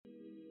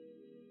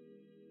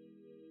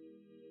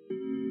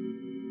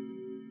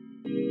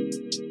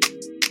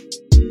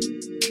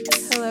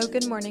Hello,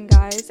 good morning,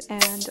 guys,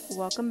 and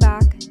welcome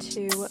back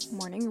to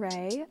Morning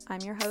Ray.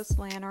 I'm your host,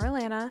 LAN or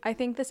Alana. I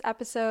think this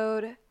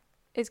episode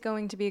is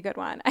going to be a good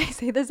one. I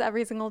say this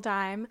every single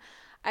time.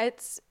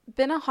 It's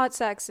been a hot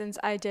sec since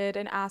I did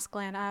an Ask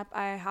LAN app.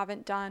 I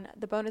haven't done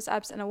the bonus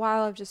apps in a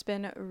while. I've just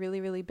been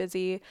really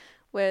busy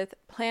with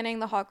planning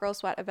the Hot Girl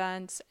Sweat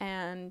events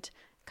and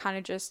kind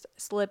of just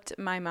slipped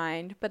my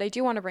mind, but I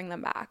do want to bring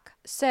them back.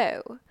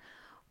 So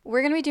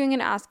we're going to be doing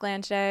an Ask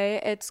LAN today.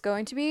 It's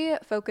going to be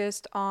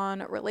focused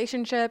on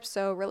relationships,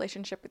 so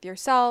relationship with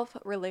yourself,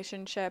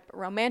 relationship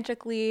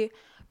romantically,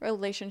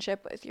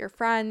 relationship with your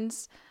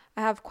friends.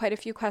 I have quite a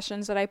few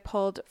questions that I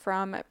pulled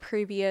from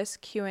previous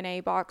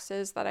Q&A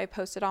boxes that I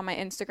posted on my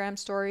Instagram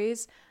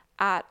stories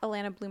at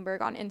Alana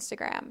Bloomberg on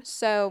Instagram.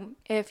 So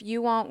if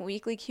you want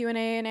weekly question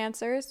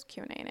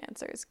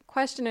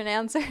and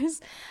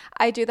answers,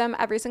 I do them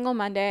every single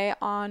Monday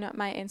on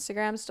my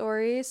Instagram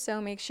stories. So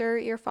make sure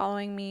you're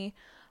following me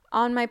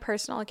on my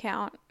personal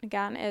account.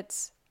 Again,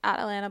 it's at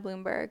Alana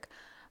Bloomberg.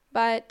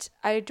 But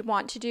I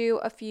want to do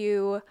a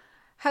few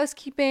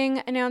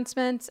housekeeping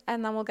announcements,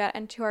 and then we'll get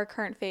into our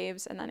current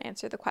faves and then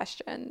answer the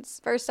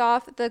questions. First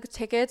off, the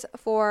tickets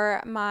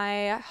for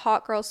my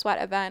Hot Girl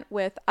Sweat event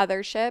with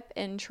Othership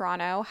in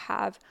Toronto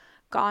have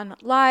gone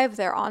live.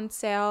 They're on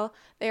sale.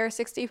 They are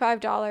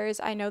 $65.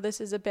 I know this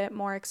is a bit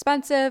more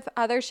expensive.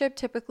 Othership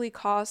typically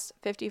costs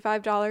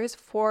 $55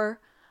 for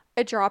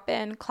a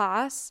drop-in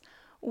class.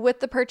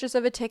 With the purchase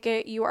of a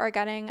ticket, you are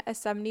getting a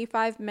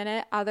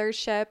 75-minute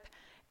Othership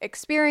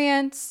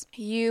experience.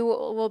 You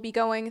will be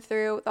going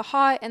through the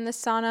hot and the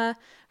sauna,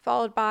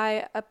 followed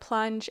by a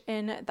plunge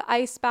in the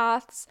ice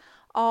baths,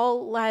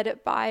 all led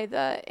by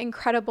the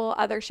incredible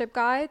Othership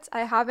guides.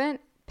 I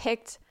haven't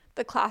picked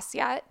the class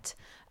yet,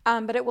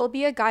 but it will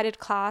be a guided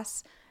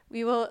class.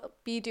 We will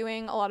be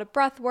doing a lot of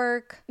breath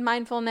work,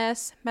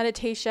 mindfulness,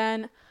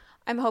 meditation.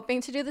 I'm hoping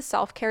to do the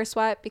self-care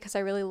sweat because I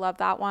really love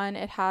that one.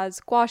 It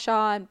has gua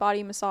sha and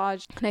body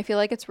massage, and I feel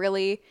like it's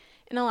really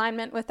in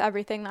alignment with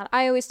everything that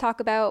I always talk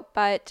about,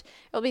 but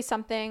it'll be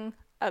something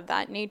of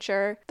that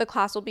nature. The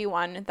class will be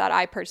one that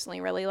I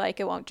personally really like.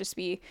 It won't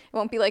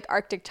be like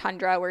Arctic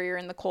tundra where you're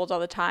in the cold all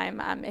the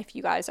time, if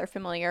you guys are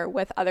familiar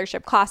with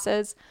Othership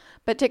classes.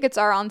 But tickets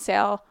are on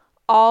sale.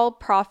 All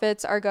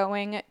profits are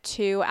going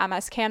to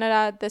MS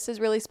Canada. This is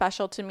really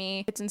special to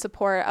me. It's in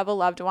support of a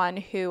loved one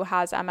who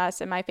has MS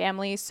in my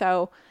family,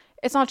 so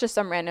it's not just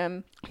some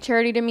random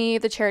charity to me.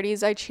 The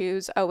charities I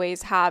choose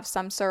always have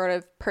some sort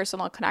of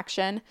personal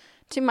connection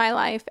to my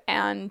life,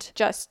 and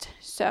just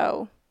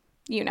so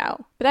you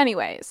know. But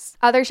anyways,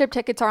 Othership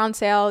tickets are on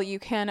sale. You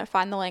can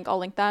find the link. I'll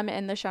link them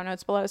in the show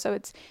notes below so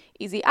it's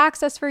easy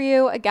access for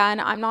you. Again,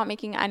 I'm not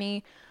making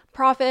any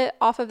profit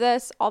off of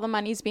this. All the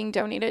money's being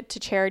donated to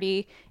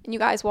charity, and you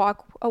guys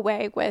walk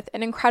away with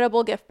an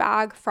incredible gift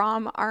bag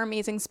from our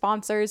amazing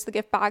sponsors. The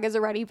gift bag is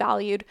already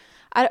valued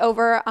at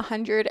over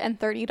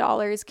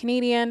 $130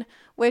 Canadian,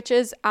 which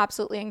is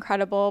absolutely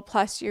incredible.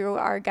 Plus you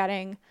are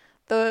getting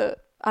the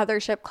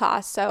Othership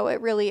class, so it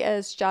really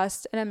is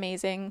just an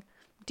amazing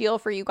deal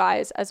for you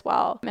guys as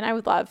well. And I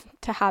would love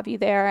to have you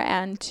there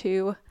and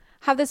to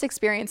have this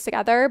experience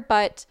together.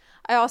 But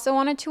I also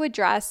wanted to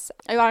address,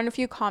 I got in a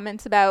few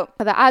comments about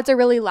the ads are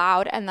really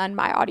loud and then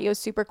my audio is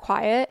super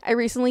quiet. I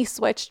recently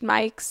switched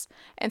mics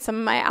and some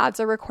of my ads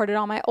are recorded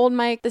on my old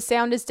mic. The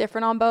sound is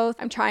different on both.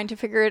 I'm trying to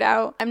figure it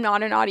out. I'm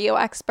not an audio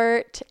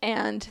expert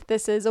and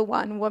this is a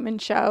one-woman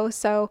show,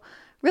 so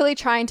really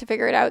trying to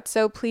figure it out.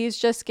 So please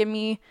just give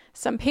me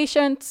some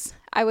patience.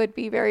 I would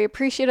be very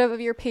appreciative of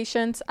your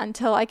patience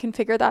until I can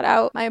figure that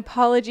out. My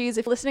apologies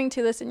if listening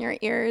to this in your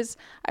ears.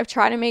 I've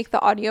tried to make the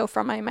audio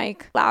from my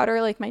mic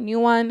louder, like my new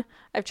one.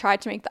 I've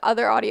tried to make the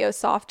other audio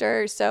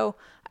softer. So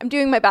I'm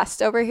doing my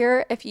best over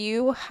here. If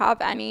you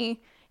have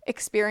any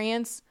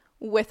experience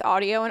with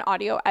audio and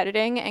audio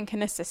editing and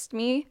can assist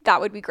me, that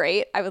would be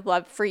great. I would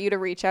love for you to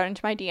reach out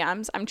into my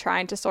DMs. I'm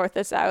trying to sort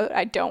this out.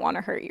 I don't want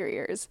to hurt your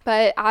ears.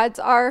 But ads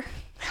are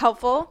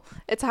helpful.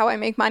 It's how I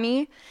make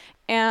money.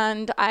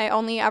 And I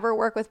only ever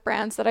work with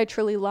brands that I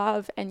truly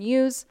love and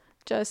use.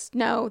 Just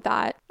know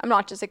that I'm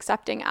not just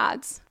accepting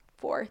ads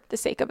for the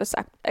sake of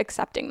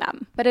accepting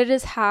them, but it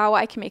is how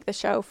I can make the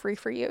show free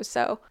for you.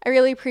 So I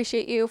really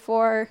appreciate you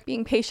for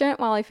being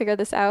patient while I figure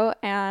this out,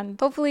 and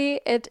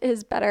hopefully it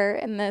is better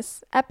in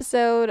this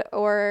episode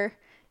or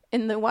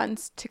in the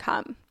ones to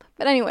come.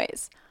 But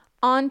anyways,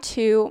 on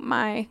to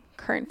my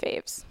current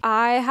faves.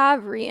 I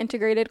have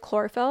reintegrated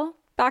chlorophyll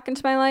back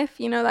into my life.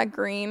 You know, that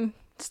green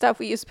stuff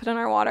we used to put in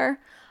our water.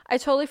 I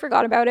totally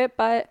forgot about it,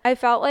 but I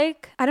felt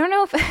like, I don't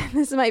know if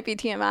this might be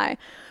TMI,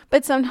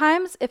 but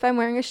sometimes if I'm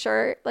wearing a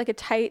shirt, like a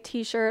tight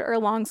t-shirt or a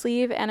long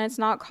sleeve and it's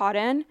not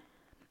cotton,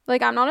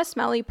 like I'm not a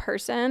smelly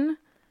person.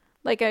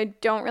 Like I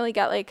don't really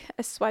get like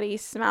a sweaty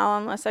smell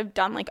unless I've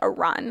done like a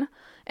run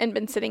and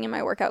been sitting in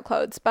my workout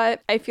clothes.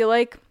 But I feel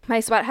like my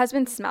sweat has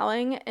been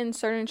smelling in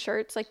certain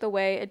shirts, like the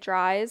way it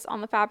dries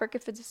on the fabric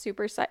if it's a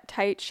super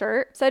tight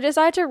shirt. So I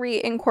decided to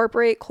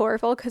reincorporate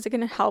chlorophyll because it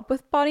can help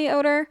with body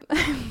odor.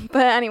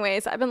 But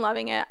anyways, I've been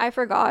loving it. I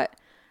forgot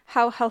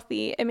how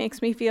healthy it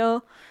makes me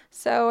feel.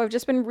 So I've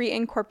just been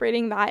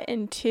reincorporating that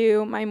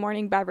into my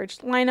morning beverage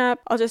lineup.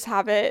 I'll just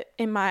have it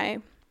in my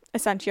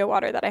Essentia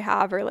water that I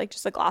have, or like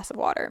just a glass of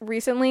water.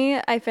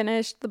 Recently, I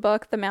finished the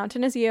book The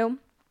Mountain Is You.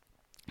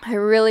 I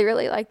really,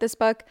 really like this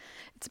book.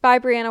 It's by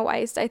Brianna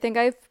Wiest. I think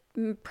I've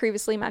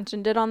previously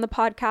mentioned it on the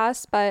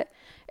podcast, but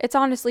it's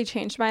honestly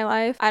changed my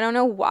life. I don't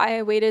know why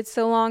I waited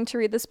so long to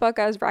read this book.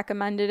 I was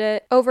recommended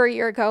it over a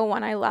year ago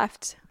when I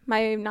left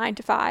my 9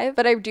 to 5,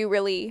 but I do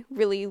really,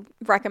 really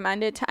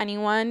recommend it to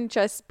anyone.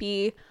 Just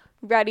be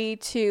ready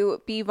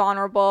to be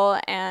vulnerable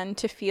and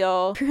to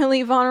feel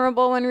really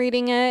vulnerable when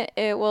reading it.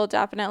 It will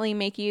definitely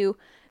make you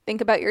think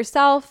about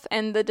yourself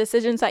and the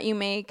decisions that you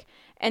make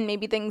and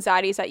maybe the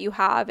anxieties that you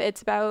have.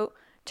 It's about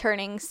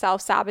turning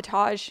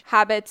self-sabotage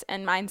habits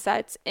and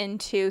mindsets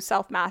into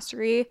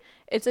self-mastery.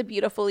 It's a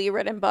beautifully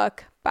written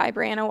book by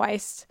Brianna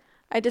Wiest.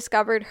 I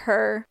discovered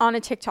her on a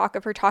TikTok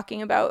of her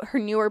talking about her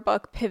newer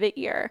book, Pivot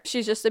Year.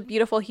 She's just a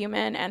beautiful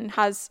human and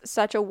has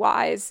such a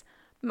wise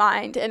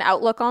mind and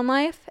outlook on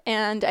life.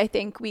 And I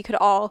think we could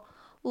all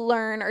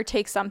learn or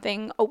take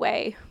something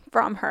away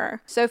from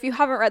her. So if you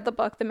haven't read the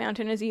book, The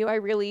Mountain Is You, I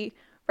really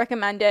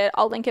recommend it.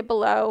 I'll link it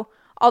below.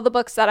 All the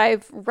books that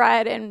I've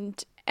read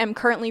and am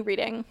currently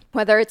reading,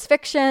 whether it's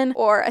fiction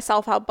or a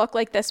self-help book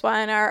like this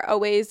one, are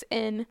always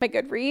in my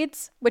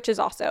Goodreads, which is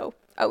also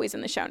always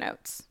in the show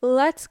notes.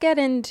 Let's get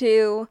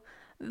into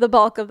the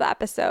bulk of the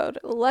episode.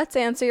 Let's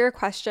answer your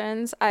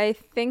questions. I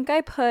think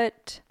I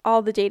put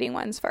all the dating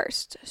ones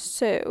first.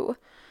 So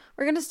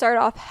we're going to start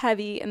off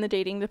heavy in the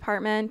dating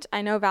department.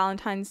 I know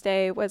Valentine's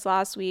Day was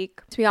last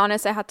week. To be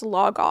honest, I had to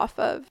log off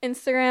of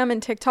Instagram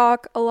and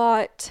TikTok a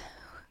lot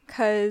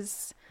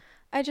because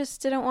I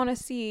just didn't want to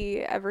see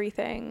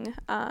everything.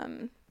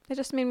 It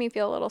just made me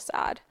feel a little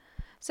sad.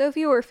 So if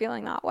you were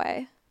feeling that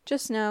way,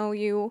 just know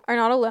you are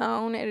not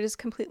alone. It is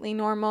completely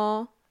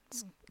normal.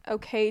 It's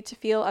okay to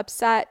feel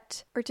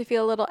upset or to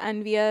feel a little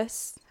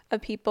envious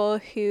of people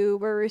who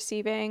were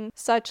receiving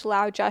such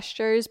loud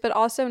gestures, but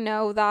also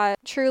know that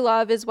true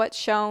love is what's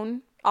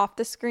shown off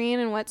the screen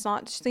and what's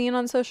not seen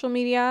on social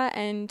media,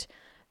 and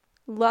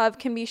love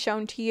can be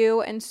shown to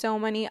you in so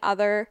many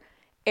other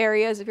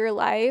areas of your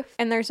life,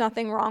 and there's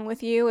nothing wrong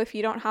with you if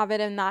you don't have it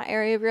in that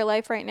area of your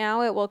life right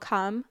now. It will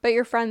come. But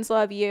your friends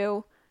love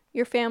you,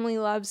 your family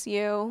loves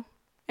you,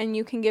 and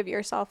you can give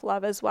yourself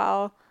love as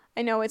well.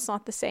 I know it's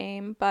not the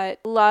same, but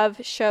love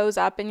shows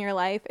up in your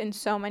life in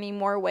so many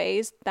more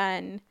ways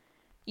than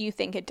you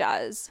think it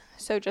does.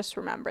 So just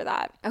remember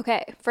that.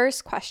 Okay,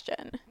 first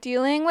question.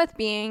 Dealing with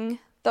being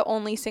the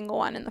only single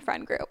one in the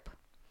friend group.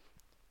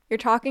 You're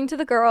talking to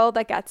the girl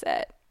that gets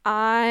it.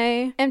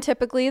 I am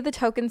typically the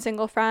token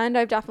single friend.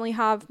 I definitely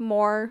have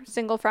more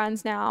single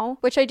friends now,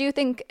 which I do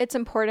think it's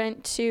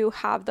important to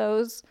have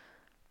those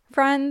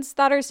friends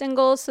that are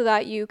single so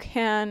that you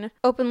can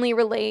openly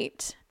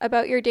relate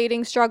about your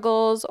dating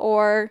struggles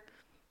or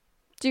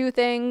do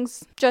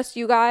things just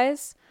you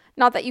guys.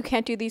 Not that you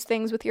can't do these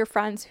things with your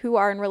friends who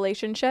are in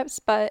relationships,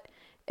 but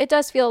it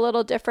does feel a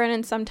little different,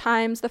 and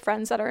sometimes the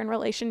friends that are in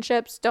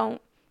relationships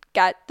don't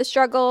get the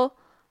struggle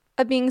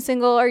of being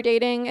single or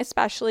dating,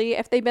 especially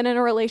if they've been in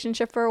a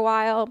relationship for a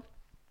while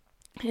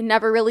and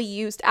never really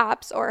used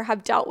apps or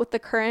have dealt with the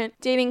current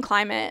dating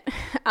climate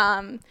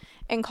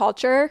and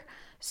culture.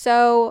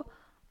 So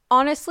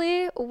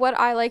honestly, what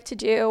I like to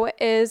do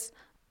is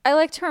I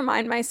like to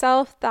remind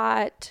myself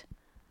that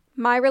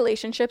my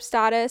relationship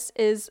status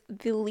is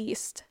the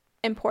least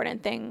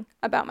important thing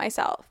about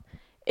myself.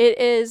 It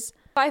is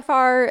by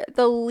far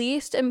the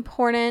least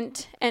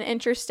important and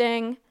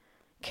interesting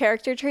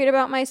character trait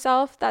about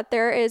myself, that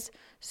there is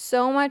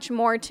so much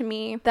more to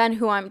me than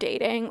who I'm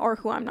dating or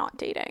who I'm not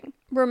dating.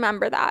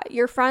 Remember that.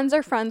 Your friends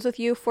are friends with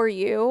you for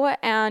you,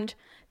 and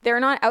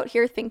they're not out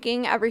here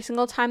thinking every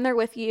single time they're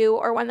with you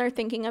or when they're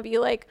thinking of you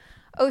like,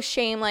 oh,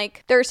 shame,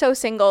 like they're so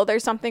single,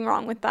 there's something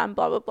wrong with them,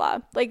 blah, blah, blah.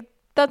 Like,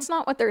 that's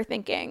not what they're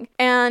thinking.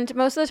 And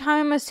most of the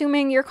time, I'm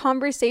assuming your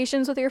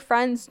conversations with your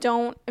friends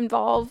don't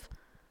involve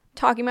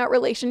talking about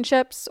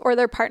relationships or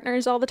their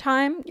partners all the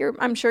time.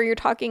 I'm sure you're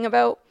talking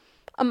about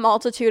a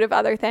multitude of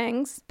other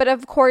things. But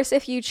of course,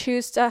 if you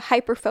choose to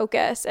hyper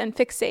focus and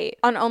fixate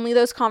on only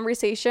those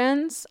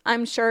conversations,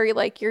 I'm sure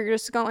like you're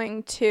just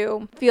going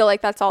to feel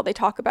like that's all they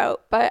talk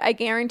about. But I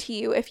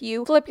guarantee you, if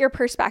you flip your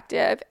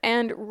perspective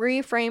and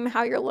reframe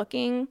how you're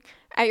looking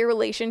at your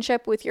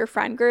relationship with your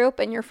friend group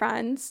and your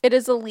friends, it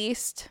is the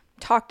least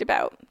talked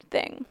about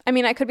thing. I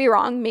mean, I could be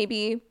wrong.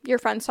 Maybe your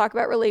friends talk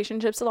about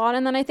relationships a lot.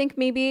 And then I think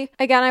maybe,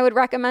 again, I would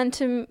recommend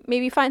to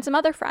maybe find some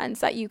other friends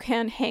that you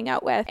can hang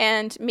out with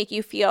and make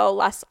you feel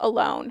less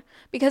alone.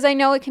 Because I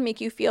know it can make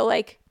you feel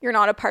like you're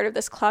not a part of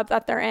this club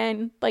that they're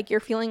in, like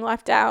you're feeling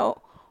left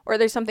out, or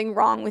there's something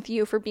wrong with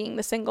you for being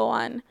the single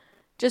one.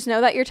 Just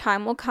know that your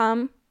time will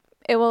come.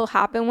 It will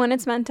happen when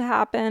it's meant to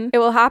happen. It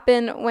will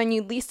happen when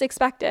you least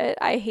expect it.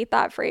 I hate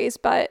that phrase,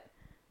 but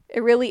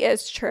it really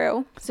is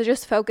true. So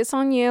just focus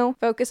on you,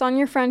 focus on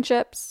your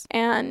friendships,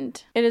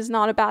 and it is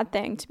not a bad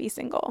thing to be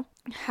single.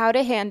 How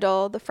to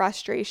handle the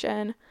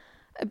frustration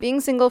of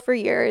being single for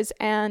years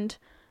and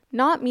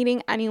not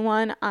meeting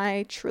anyone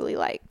I truly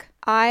like.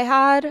 I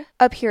had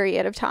a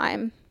period of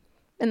time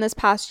in this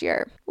past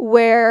year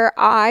where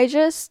I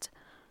just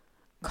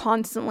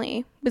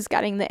constantly was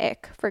getting the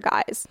ick for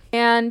guys.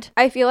 And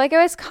I feel like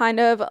I was kind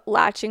of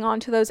latching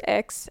onto those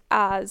icks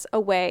as a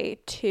way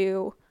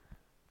to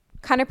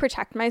kind of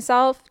protect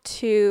myself,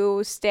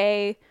 to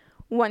stay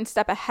one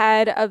step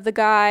ahead of the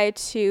guy,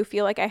 to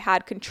feel like I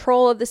had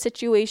control of the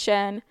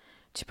situation,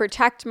 to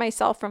protect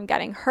myself from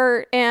getting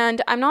hurt.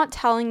 And I'm not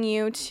telling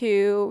you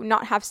to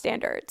not have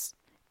standards.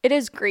 It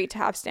is great to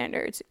have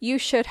standards. You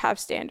should have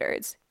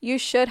standards. You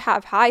should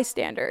have high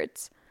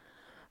standards.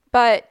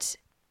 But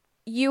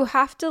you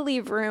have to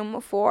leave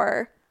room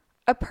for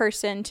a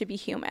person to be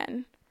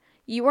human.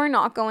 You are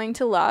not going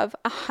to love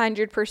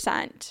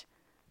 100%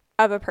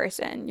 of a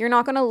person. You're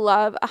not going to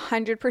love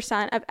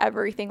 100% of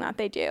everything that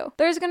they do.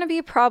 There's going to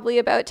be probably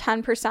about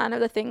 10% of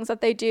the things that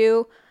they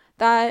do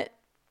that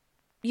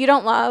you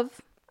don't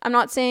love. I'm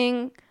not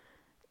saying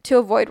to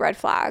avoid red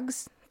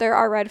flags. There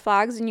are red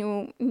flags and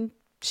you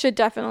should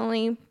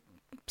definitely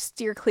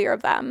steer clear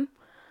of them.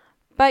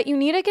 But you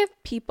need to give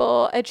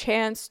people a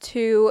chance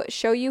to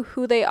show you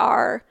who they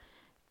are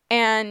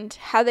and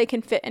how they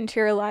can fit into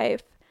your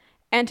life,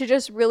 and to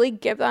just really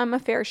give them a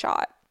fair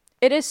shot.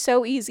 It is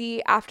so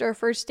easy after a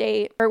first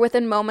date or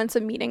within moments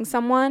of meeting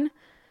someone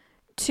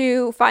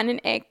to find an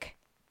ick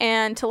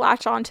and to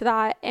latch onto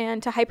that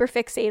and to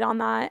hyperfixate on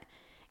that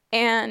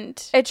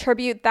and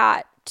attribute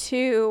that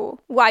to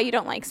why you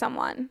don't like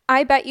someone.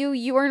 I bet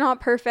you are not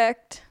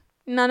perfect.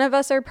 None of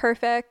us are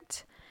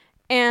perfect.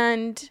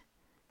 And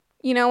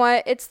you know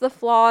what? It's the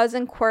flaws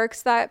and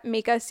quirks that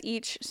make us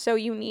each so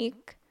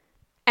unique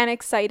and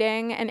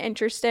exciting and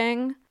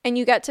interesting. And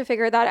you get to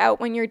figure that out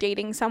when you're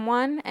dating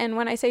someone. And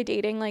when I say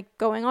dating, like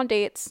going on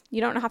dates,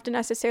 you don't have to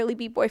necessarily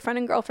be boyfriend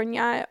and girlfriend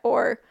yet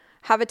or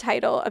have a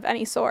title of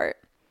any sort.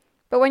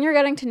 But when you're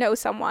getting to know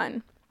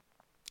someone,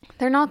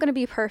 they're not going to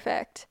be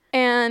perfect.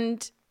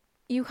 And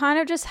you kind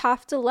of just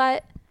have to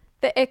let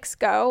the icks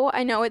go.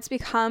 I know it's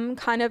become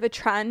kind of a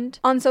trend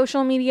on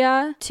social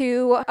media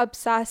to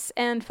obsess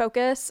and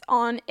focus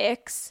on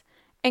icks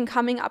and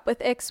coming up with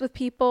icks with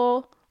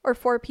people or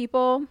for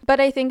people. But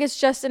I think it's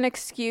just an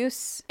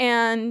excuse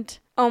and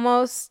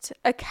almost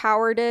a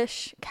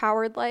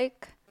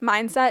coward-like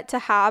mindset to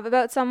have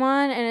about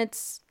someone. And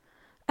it's,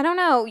 I don't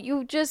know,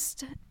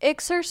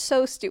 icks are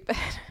so stupid.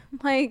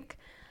 Like,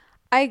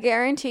 I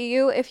guarantee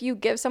you, if you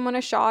give someone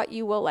a shot,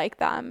 you will like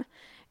them.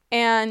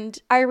 And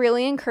I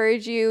really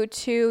encourage you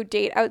to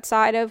date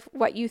outside of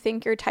what you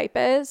think your type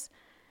is.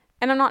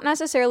 And I'm not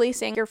necessarily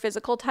saying your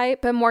physical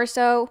type, but more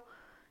so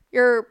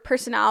your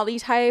personality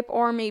type,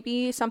 or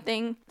maybe some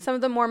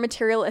of the more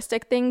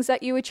materialistic things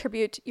that you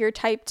attribute your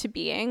type to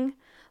being.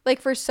 Like,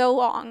 for so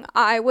long,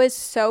 I was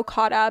so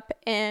caught up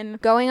in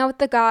going out with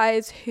the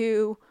guys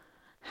who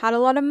had a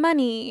lot of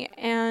money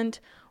and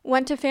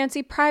went to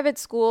fancy private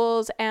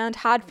schools and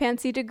had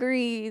fancy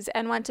degrees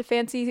and went to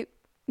fancy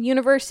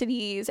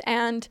universities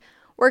and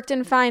worked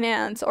in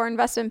finance or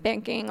investment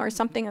banking or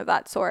something of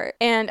that sort.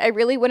 And I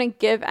really wouldn't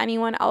give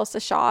anyone else a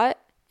shot.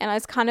 And I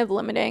was kind of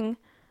limiting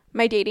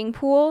my dating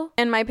pool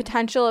and my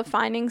potential of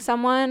finding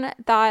someone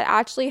that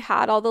actually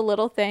had all the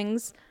little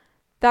things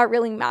that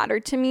really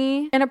mattered to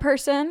me in a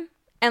person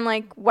and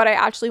like what I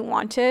actually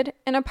wanted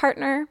in a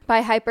partner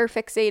by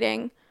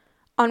hyperfixating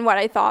on what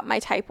I thought my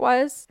type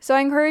was. So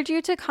I encourage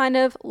you to kind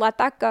of let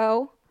that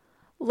go.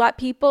 Let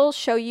people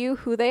show you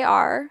who they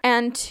are,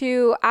 and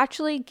to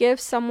actually give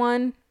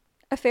someone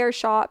a fair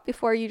shot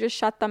before you just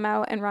shut them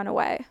out and run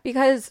away.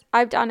 Because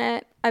I've done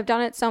it. I've done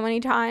it so many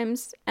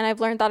times, and I've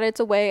learned that it's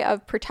a way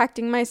of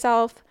protecting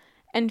myself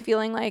and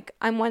feeling like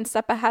I'm one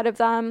step ahead of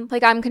them,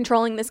 like I'm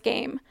controlling this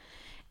game.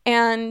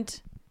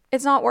 And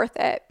it's not worth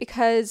it,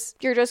 because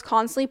you're just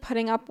constantly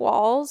putting up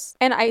walls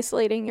and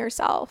isolating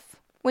yourself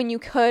when you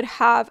could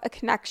have a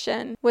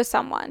connection with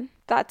someone.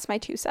 That's my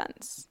 2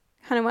 cents.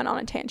 Kind of went on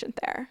a tangent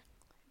there.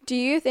 Do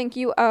you think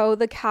you owe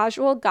the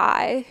casual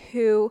guy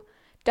who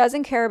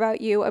doesn't care about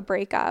you a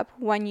breakup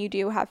when you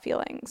do have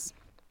feelings?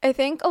 I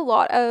think a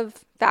lot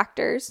of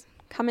factors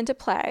come into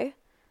play.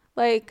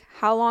 Like,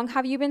 how long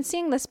have you been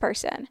seeing this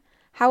person?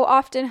 How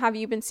often have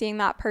you been seeing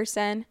that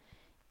person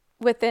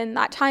within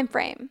that time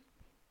frame?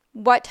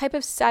 What type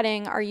of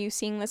setting are you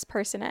seeing this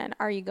person in?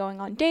 Are you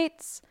going on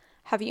dates?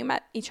 Have you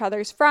met each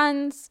other's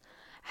friends?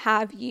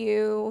 Have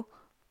you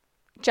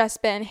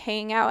just been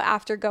hanging out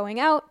after going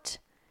out?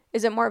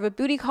 Is it more of a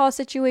booty call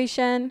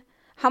situation?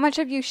 How much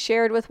have you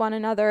shared with one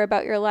another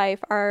about your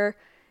life? Are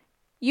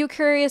you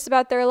curious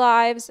about their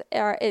lives?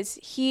 Or is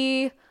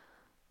he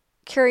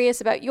curious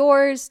about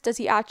yours? Does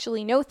he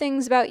actually know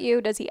things about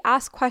you? Does he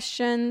ask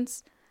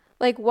questions?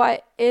 Like,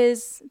 what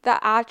is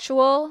the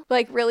actual,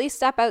 really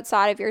step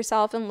outside of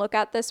yourself and look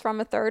at this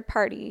from a third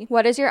party.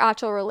 What is your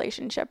actual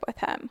relationship with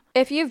him?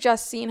 If you've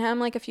just seen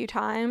him a few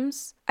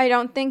times, I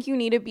don't think you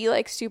need to be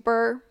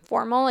super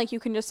formal. You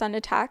can just send a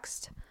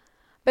text.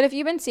 But if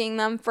you've been seeing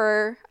them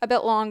for a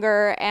bit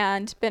longer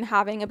and been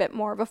having a bit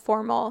more of a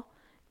formal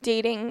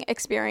dating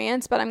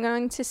experience, but I'm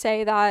going to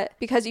say that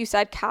because you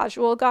said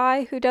casual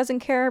guy who doesn't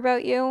care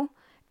about you,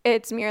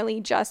 it's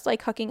merely just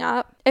like hooking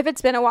up. If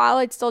it's been a while,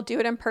 I'd still do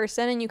it in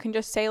person, and you can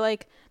just say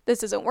like,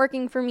 this isn't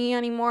working for me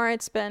anymore.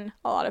 It's been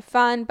a lot of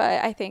fun,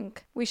 but I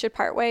think we should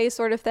part ways,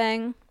 sort of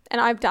thing. And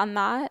I've done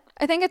that.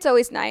 I think it's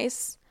always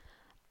nice.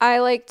 I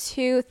like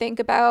to think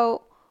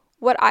about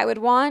what I would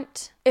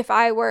want if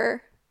I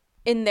were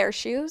in their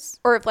shoes,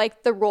 or if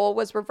like the role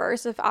was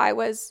reversed, if I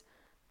was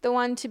the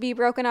one to be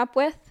broken up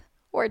with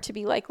or to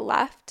be like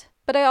left.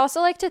 But I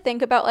also like to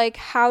think about like,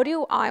 how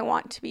do I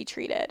want to be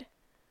treated?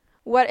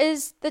 What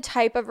is the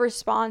type of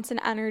response and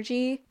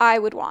energy I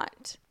would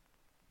want?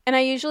 And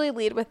I usually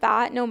lead with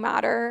that no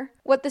matter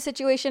what the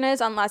situation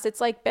is, unless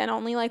it's like been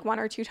only like 1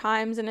 or 2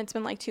 times and it's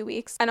been like 2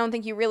 weeks. I don't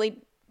think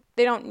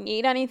they don't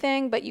need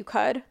anything, but you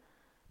could.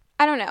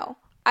 I don't know.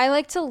 I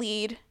like to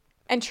lead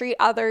and treat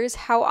others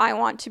how I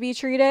want to be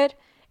treated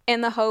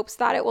in the hopes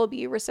that it will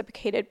be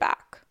reciprocated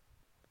back.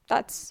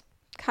 That's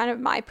kind of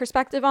my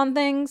perspective on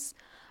things.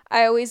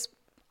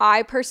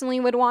 I personally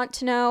would want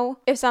to know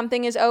if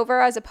something is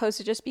over as opposed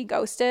to just be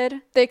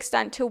ghosted. The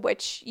extent to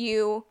which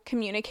you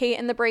communicate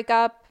in the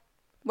breakup,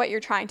 what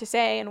you're trying to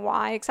say and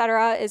why,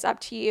 etc., is up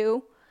to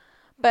you.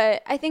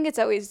 But I think it's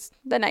always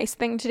the nice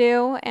thing to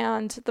do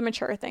and the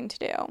mature thing to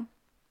do.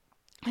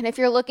 And if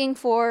you're looking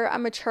for a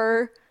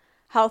mature,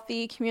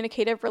 healthy,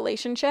 communicative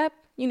relationship,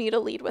 you need to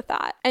lead with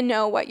that and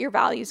know what your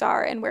values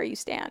are and where you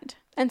stand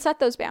and set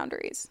those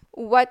boundaries.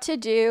 What to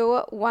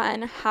do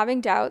when having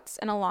doubts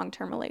in a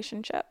long-term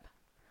relationship.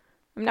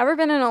 I've never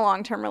been in a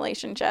long-term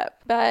relationship,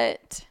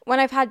 but when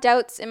I've had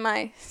doubts in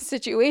my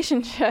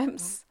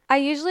situationships, I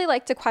usually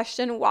like to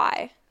question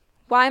why.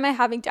 Why am I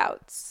having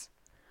doubts?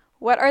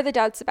 What are the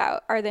doubts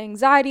about? Are they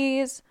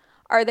anxieties?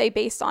 Are they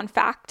based on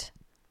fact?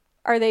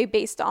 Are they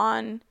based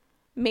on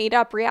made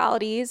up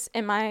realities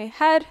in my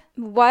head?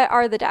 What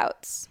are the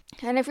doubts?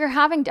 And if you're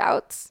having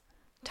doubts,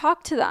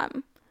 talk to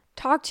them.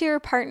 Talk to your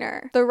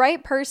partner. The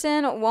right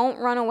person won't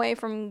run away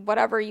from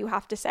whatever you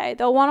have to say.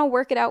 They'll want to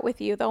work it out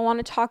with you. They'll want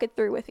to talk it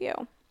through with you.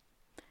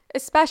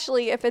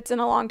 Especially if it's in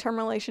a long-term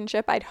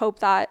relationship, I'd hope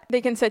that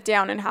they can sit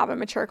down and have a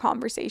mature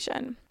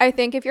conversation. I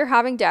think if you're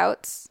having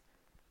doubts,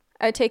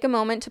 I'd take a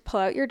moment to pull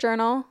out your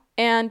journal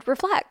and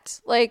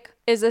reflect. Like,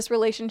 is this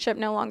relationship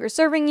no longer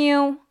serving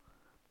you?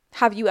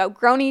 Have you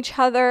outgrown each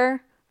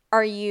other?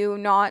 Are you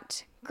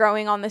not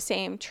growing on the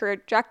same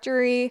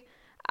trajectory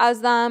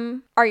as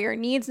them? Are your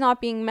needs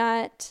not being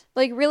met?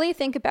 Like, really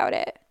think about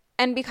it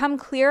and become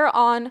clear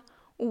on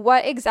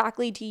what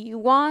exactly do you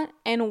want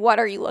and what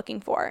are you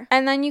looking for?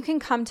 And then you can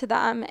come to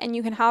them and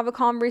you can have a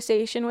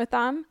conversation with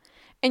them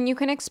and you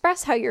can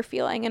express how you're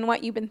feeling and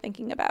what you've been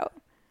thinking about.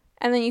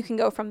 And then you can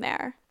go from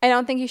there. I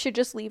don't think you should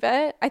just leave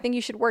it. I think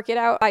you should work it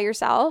out by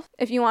yourself.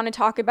 If you want to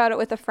talk about it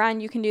with a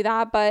friend, you can do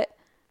that. But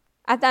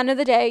at the end of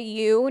the day,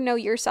 you know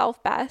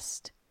yourself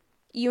best.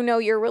 You know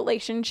your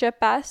relationship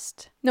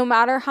best. No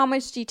matter how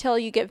much detail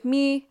you give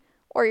me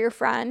or your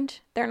friend,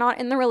 they're not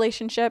in the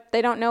relationship.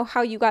 They don't know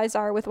how you guys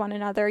are with one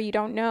another. They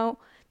don't know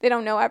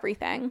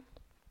everything.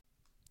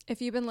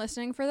 If you've been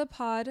listening for the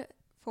pod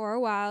for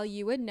a while,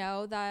 you would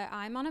know that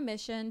I'm on a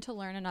mission to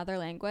learn another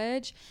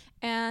language,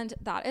 and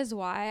that is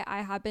why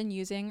I have been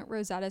using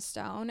Rosetta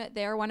Stone.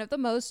 They are one of the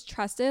most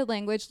trusted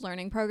language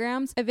learning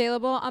programs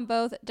available on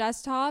both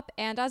desktop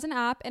and as an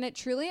app, and it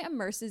truly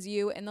immerses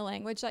you in the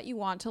language that you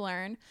want to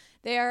learn.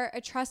 They are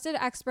a trusted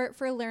expert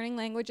for learning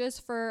languages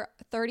for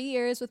 30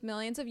 years with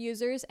millions of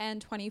users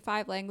and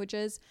 25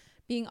 languages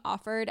being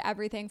offered,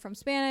 everything from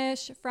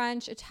Spanish,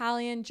 French,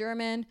 Italian,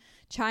 German,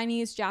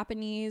 Chinese,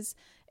 Japanese.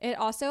 It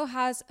also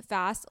has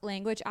fast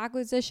language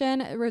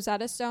acquisition.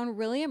 Rosetta Stone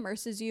really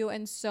immerses you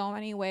in so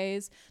many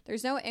ways.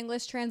 There's no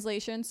English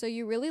translation, so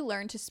you really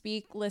learn to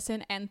speak,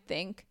 listen, and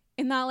think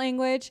in that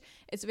language.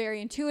 It's very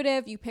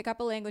intuitive. You pick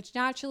up a language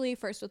naturally,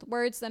 first with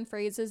words, then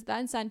phrases,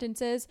 then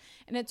sentences,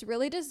 and it's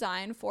really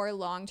designed for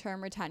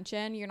long-term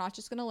retention. You're not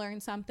just going to learn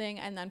something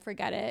and then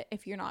forget it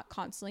if you're not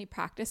constantly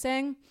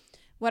practicing.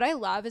 What I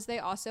love is they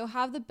also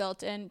have the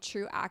built-in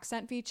true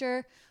accent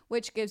feature,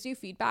 which gives you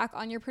feedback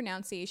on your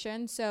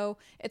pronunciation. So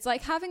it's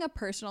like having a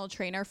personal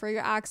trainer for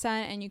your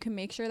accent, and you can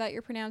make sure that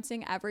you're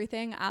pronouncing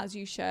everything as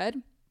you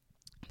should.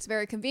 It's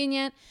very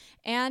convenient,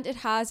 and it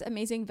has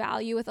amazing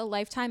value with a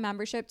lifetime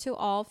membership to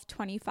all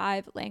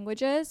 25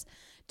 languages.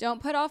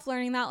 Don't put off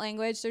learning that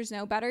language. There's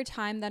no better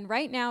time than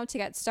right now to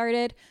get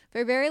started.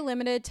 For a very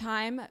limited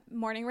time,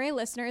 Morning Ray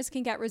listeners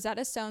can get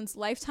Rosetta Stone's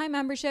lifetime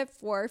membership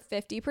for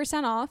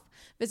 50% off.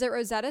 Visit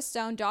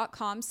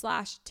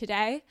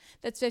rosettastone.com/today.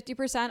 That's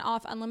 50%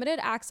 off unlimited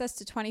access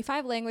to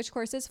 25 language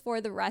courses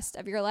for the rest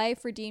of your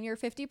life. Redeem your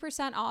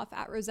 50% off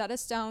at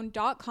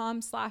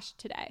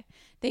rosettastone.com/today.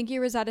 Thank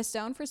you, Rosetta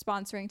Stone, for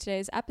sponsoring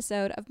today's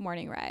episode of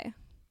Morning Ray.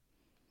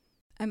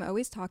 I'm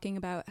always talking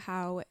about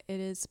how it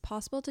is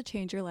possible to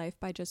change your life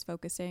by just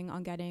focusing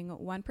on getting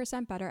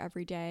 1% better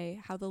every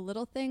day, how the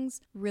little things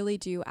really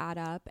do add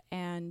up,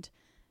 and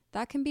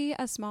That can be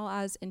as small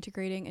as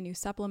integrating a new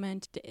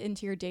supplement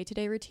into your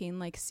day-to-day routine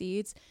like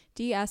Seed's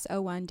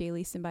DS-01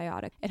 Daily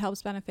Symbiotic. It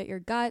helps benefit your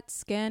gut,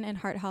 skin, and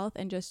heart health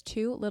in just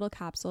 2 little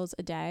capsules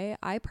a day.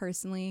 I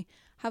personally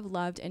have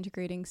loved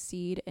integrating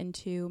Seed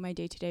into my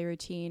day-to-day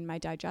routine. My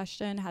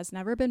digestion has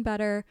never been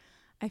better.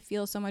 I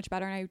feel so much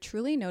better, and I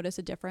truly notice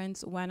a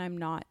difference when I'm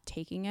not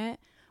taking it.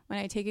 When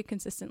I take it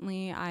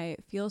consistently, I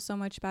feel so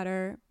much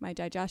better. My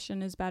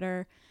digestion is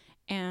better,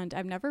 and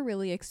I've never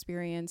really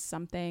experienced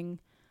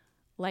something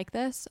like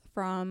this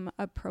from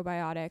a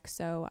probiotic.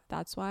 So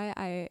that's why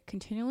I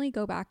continually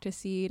go back to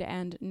Seed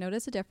and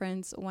notice a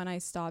difference when I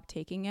stop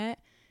taking it.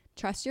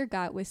 Trust your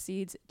gut with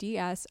Seed's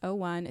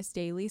DS-01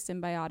 Daily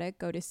Symbiotic.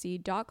 Go to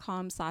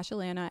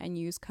seed.com/Alana and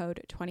use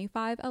code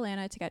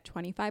 25Alana to get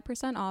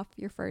 25% off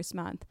your first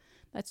month.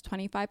 That's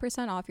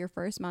 25% off your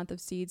first month of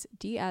Seed's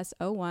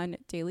DS-01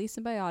 Daily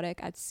Symbiotic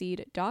at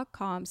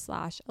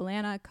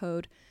seed.com/Alana,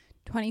 code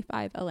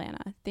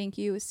 25Alana. Thank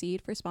you,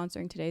 Seed, for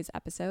sponsoring today's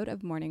episode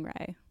of Morning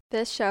Ray.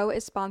 This show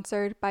is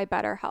sponsored by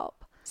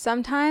BetterHelp.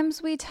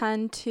 Sometimes we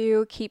tend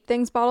to keep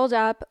things bottled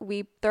up,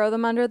 we throw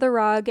them under the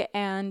rug,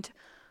 and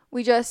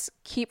we just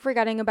keep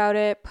forgetting about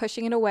it,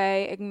 pushing it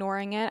away,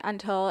 ignoring it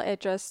until it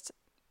just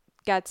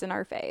gets in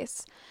our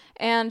face.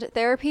 And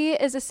therapy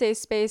is a safe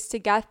space to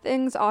get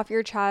things off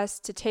your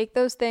chest, to take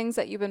those things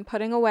that you've been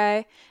putting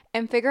away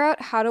and figure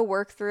out how to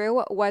work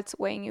through what's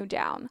weighing you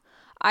down.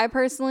 I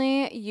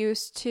personally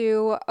used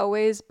to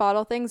always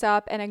bottle things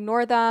up and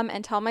ignore them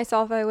and tell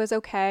myself I was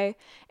okay.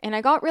 And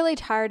I got really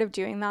tired of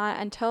doing that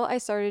until I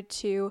started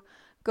to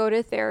go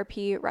to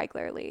therapy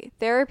regularly.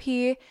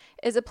 Therapy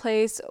is a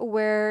place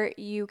where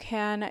you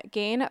can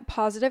gain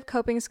positive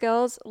coping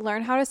skills,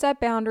 learn how to set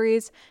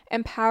boundaries,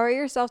 empower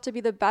yourself to be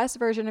the best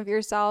version of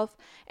yourself.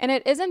 And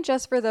it isn't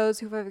just for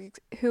those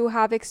who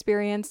have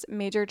experienced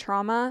major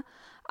trauma.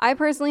 I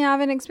personally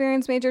haven't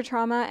experienced major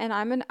trauma, and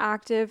I'm an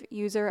active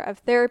user of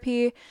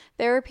therapy.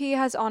 Therapy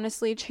has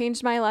honestly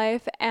changed my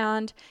life,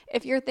 and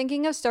if you're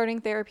thinking of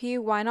starting therapy,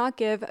 why not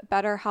give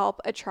BetterHelp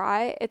a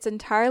try? It's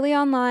entirely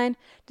online,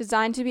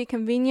 designed to be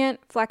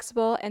convenient,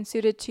 flexible, and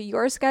suited to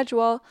your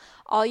schedule.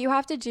 All you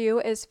have to do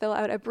is fill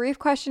out a brief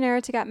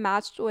questionnaire to get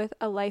matched with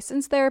a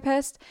licensed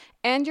therapist,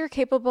 and you're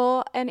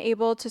capable and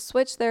able to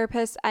switch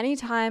therapists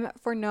anytime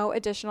for no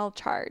additional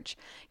charge.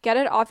 Get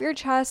it off your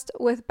chest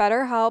with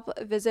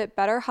BetterHelp. Visit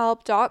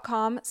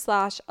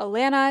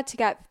betterhelp.com/Alana to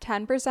get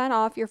 10%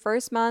 off your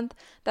first month.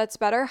 That's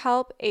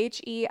BetterHelp,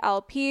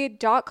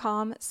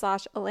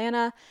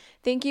 HELP.com/Alana.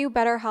 Thank you,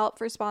 BetterHelp,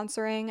 for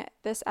sponsoring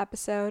this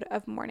episode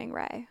of Morning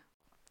Ray.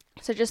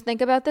 So just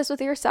think about this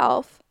with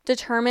yourself.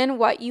 Determine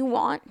what you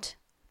want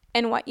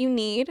and what you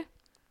need,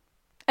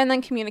 and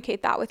then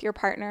communicate that with your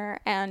partner,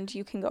 and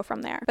you can go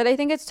from there. But I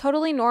think it's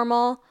totally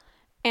normal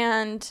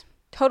and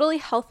totally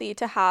healthy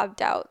to have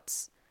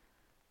doubts.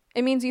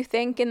 It means you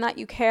think and that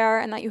you care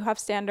and that you have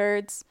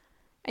standards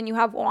and you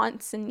have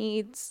wants and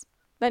needs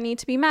that need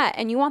to be met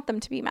and you want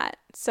them to be met.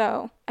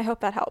 So I hope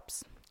that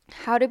helps.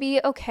 How to be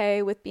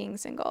okay with being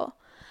single.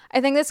 I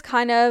think this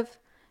kind of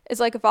is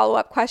like a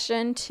follow-up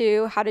question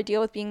to how to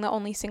deal with being the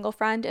only single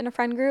friend in a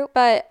friend group.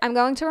 But I'm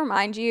going to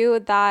remind you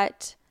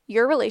that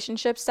your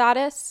relationship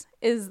status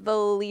is the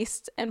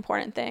least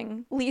important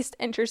thing, least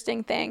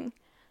interesting thing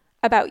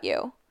about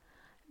you.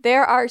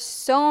 There are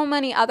so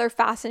many other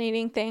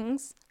fascinating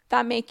things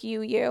that make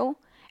you you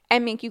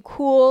and make you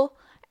cool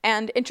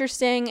and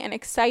interesting and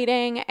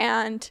exciting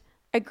and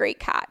a great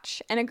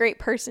catch and a great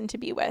person to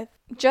be with.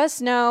 Just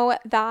know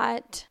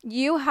that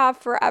you have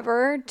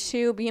forever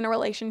to be in a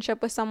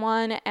relationship with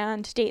someone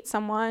and date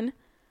someone.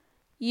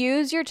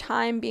 Use your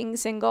time being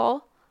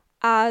single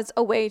as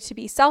a way to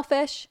be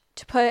selfish,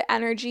 to put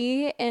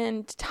energy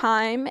and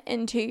time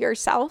into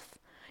yourself,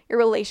 your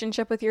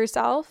relationship with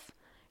yourself,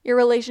 your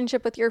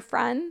relationship with your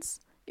friends,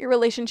 your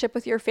relationship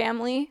with your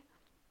family,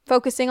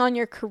 focusing on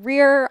your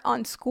career,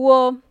 on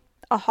school,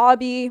 a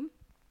hobby,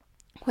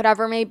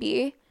 whatever it may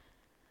be.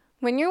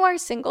 When you are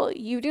single,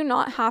 you do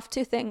not have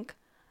to think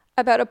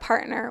about a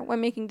partner when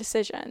making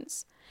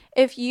decisions.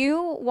 If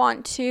you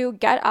want to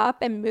get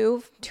up and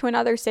move to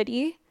another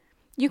city,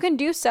 you can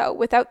do so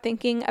without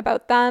thinking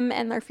about them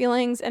and their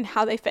feelings and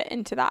how they fit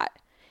into that.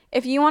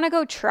 If you want to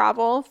go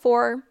travel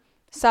for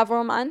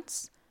several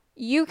months,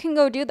 you can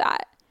go do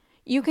that.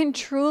 You can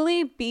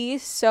truly be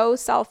so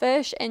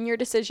selfish in your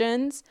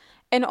decisions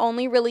and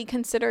only really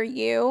consider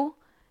you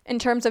in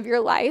terms of your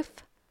life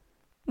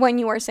when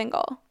you are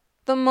single.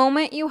 The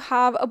moment you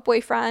have a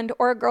boyfriend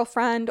or a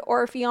girlfriend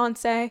or a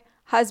fiance,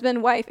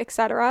 husband, wife,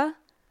 etc.,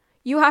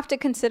 you have to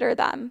consider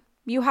them.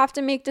 You have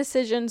to make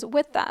decisions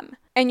with them.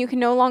 And you can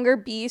no longer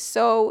be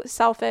so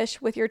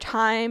selfish with your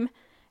time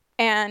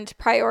and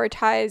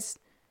prioritize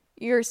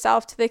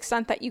yourself to the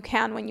extent that you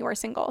can when you are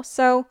single.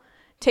 So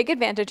take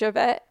advantage of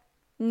it.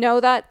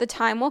 Know that the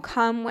time will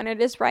come when it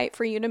is right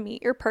for you to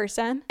meet your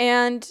person,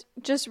 and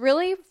just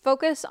really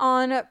focus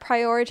on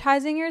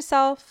prioritizing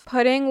yourself,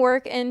 putting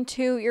work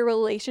into your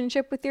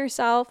relationship with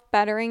yourself,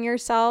 bettering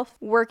yourself,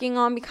 working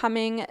on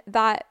becoming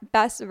that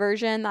best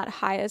version, that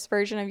highest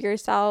version of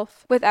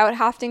yourself without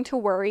having to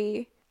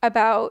worry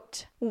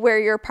about where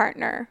your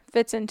partner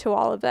fits into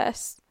all of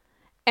this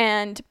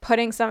and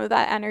putting some of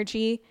that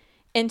energy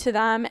into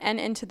them and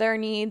into their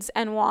needs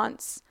and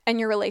wants and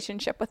your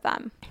relationship with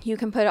them. You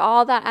can put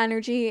all that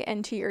energy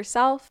into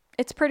yourself.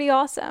 It's pretty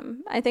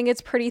awesome. I think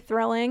it's pretty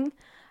thrilling.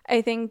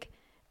 I think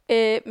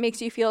it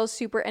makes you feel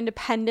super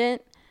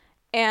independent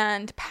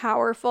and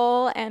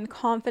powerful and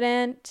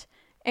confident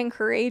and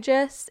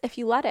courageous if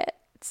you let it.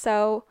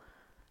 So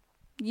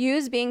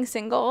use being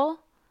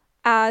single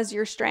as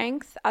your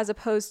strength as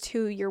opposed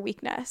to your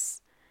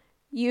weakness.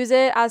 Use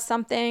it as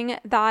something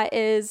that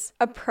is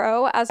a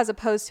pro as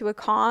opposed to a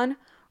con.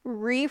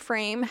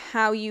 Reframe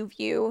how you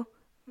view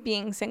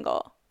being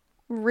single.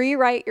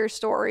 Rewrite your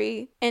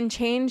story and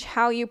change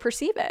how you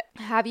perceive it.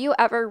 Have you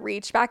ever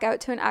reached back out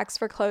to an ex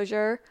for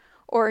closure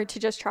or to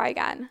just try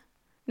again?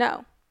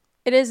 No,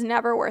 it is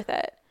never worth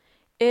it.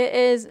 It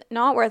is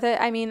not worth it.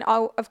 I mean,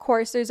 of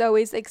course, there's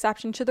always the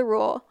exception to the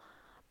rule,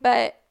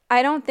 but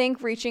I don't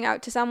think reaching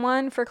out to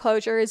someone for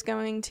closure is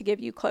going to give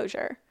you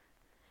closure.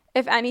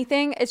 If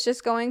anything, it's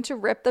just going to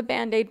rip the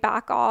Band-Aid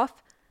back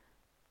off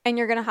and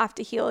you're going to have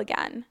to heal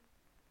again.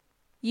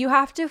 You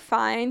have to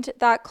find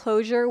that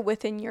closure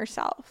within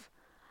yourself.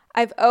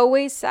 I've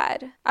always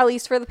said, at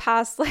least for the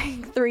past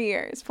 4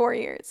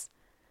 years,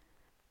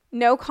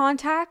 no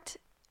contact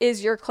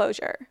is your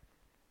closure.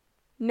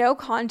 No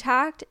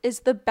contact is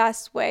the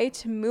best way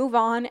to move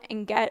on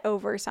and get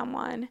over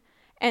someone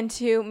and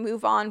to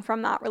move on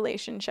from that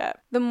relationship.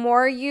 The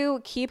more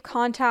you keep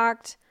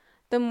contact,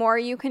 the more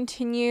you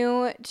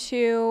continue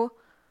to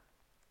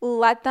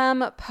let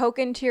them poke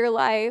into your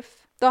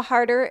life, the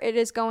harder it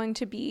is going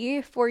to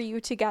be for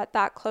you to get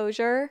that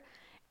closure.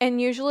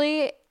 And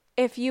usually,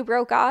 if you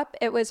broke up,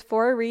 it was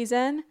for a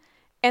reason.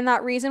 And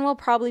that reason will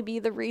probably be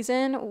the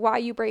reason why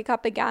you break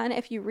up again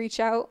if you reach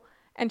out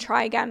and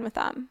try again with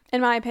them,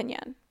 in my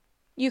opinion.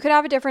 You could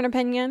have a different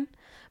opinion,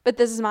 but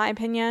this is my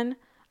opinion.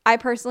 I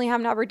personally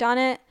have never done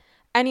it.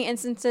 Any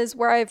instances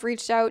where I've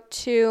reached out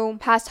to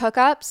past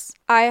hookups,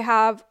 I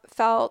have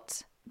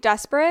felt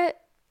desperate,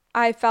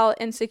 I felt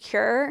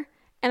insecure,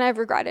 and I've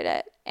regretted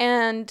it.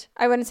 And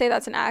I wouldn't say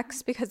that's an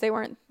ex because they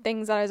weren't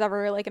things that I was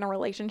ever in a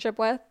relationship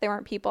with. They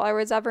weren't people I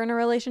was ever in a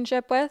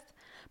relationship with.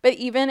 But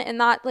even in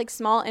that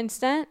small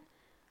instant,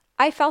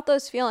 I felt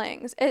those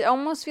feelings. It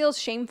almost feels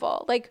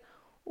shameful.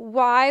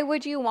 Why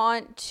would you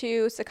want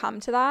to succumb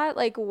to that?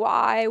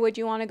 Why would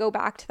you want to go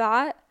back to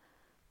that?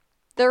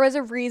 There was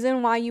a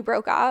reason why you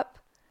broke up.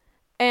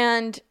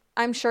 And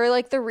I'm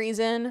sure the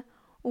reason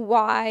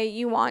why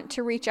you want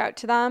to reach out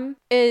to them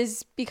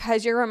is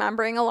because you're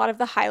remembering a lot of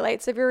the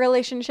highlights of your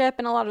relationship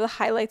and a lot of the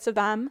highlights of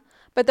them.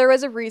 But there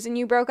was a reason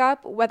you broke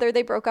up, whether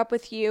they broke up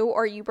with you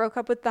or you broke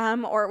up with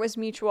them or it was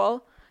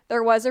mutual.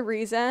 There was a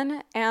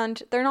reason,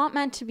 and they're not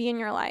meant to be in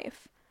your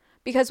life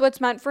because what's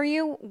meant for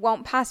you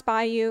won't pass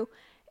by you.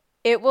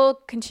 It will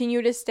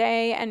continue to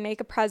stay and make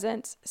a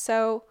presence.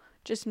 So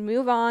just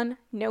move on.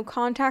 No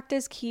contact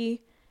is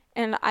key,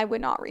 and I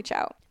would not reach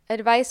out.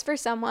 Advice for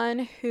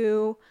someone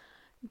who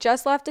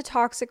just left a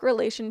toxic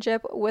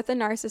relationship with a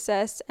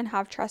narcissist and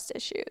have trust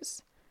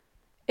issues.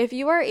 If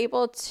you are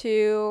able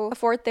to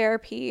afford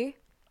therapy,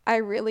 I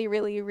really,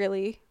 really,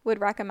 really would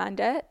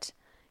recommend it.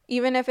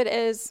 Even if it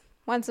is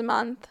once a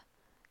month,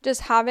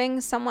 just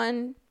having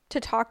someone to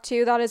talk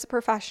to that is a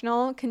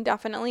professional can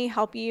definitely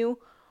help you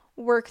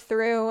work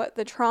through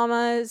the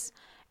traumas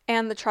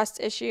and the trust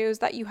issues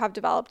that you have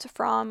developed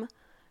from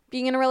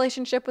being in a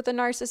relationship with a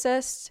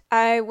narcissist.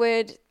 I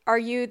would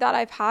argue that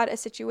I've had a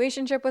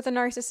situationship with a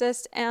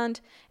narcissist,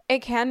 and it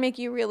can make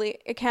it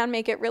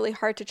really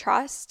hard to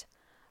trust.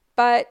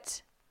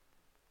 But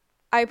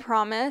I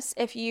promise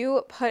if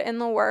you put in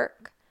the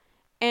work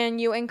and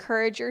you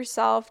encourage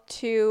yourself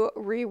to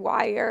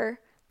rewire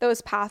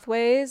those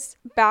pathways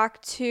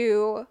back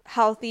to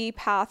healthy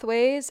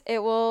pathways,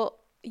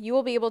 you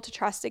will be able to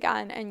trust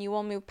again and you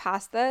will move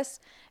past this.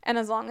 And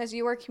as long as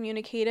you are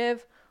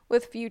communicative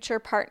with future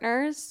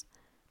partners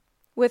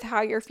with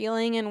how you're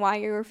feeling and why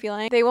you're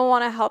feeling, they will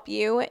want to help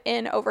you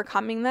in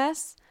overcoming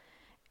this.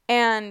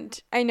 And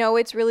I know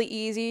it's really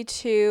easy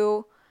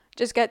to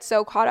just get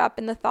so caught up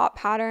in the thought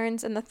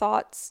patterns and the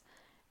thoughts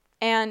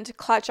and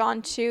clutch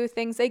on to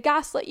things they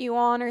gaslit you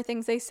on or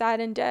things they said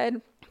and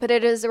did, but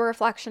it is a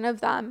reflection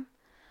of them,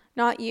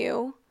 not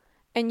you.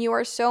 And you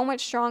are so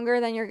much stronger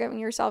than you're giving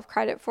yourself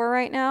credit for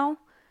right now.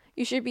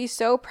 You should be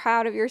so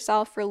proud of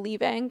yourself for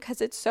leaving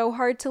because it's so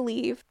hard to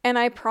leave. And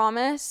I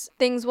promise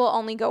things will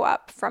only go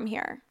up from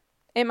here.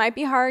 It might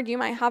be hard. You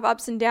might have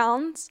ups and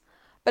downs,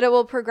 but it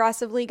will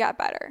progressively get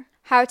better.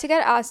 How to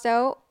get asked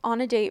out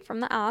on a date from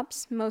the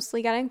apps,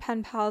 mostly getting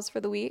pen pals for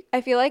the week.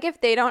 I feel like if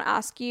they don't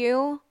ask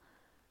you,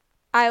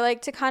 I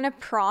like to kind of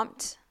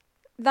prompt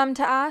them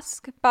to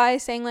ask by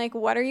saying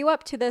what are you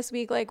up to this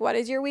week? What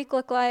does your week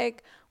look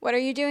like? What are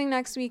you doing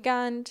next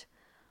weekend?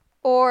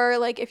 Or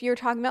if you're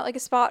talking about a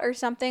spot or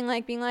something,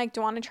 being do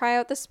you want to try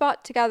out the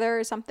spot together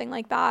or something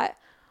like that?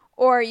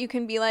 Or you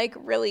can be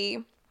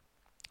really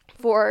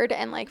forward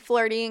and like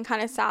flirty and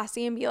kind of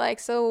sassy and be like,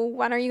 so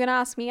when are you gonna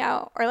ask me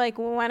out? Or like,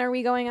 when are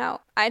we going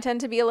out? I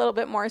tend to be a little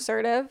bit more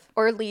assertive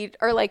or lead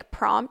or like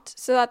prompt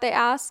so that they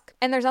ask.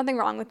 And there's nothing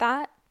wrong with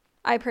that.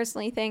 I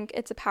personally think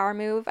it's a power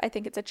move. I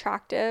think it's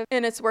attractive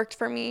and it's worked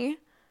for me.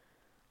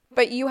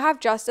 But you have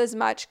just as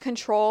much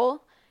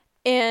control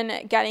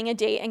in getting a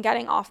date and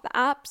getting off the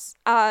apps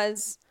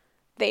as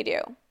they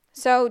do.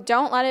 So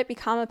don't let it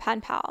become a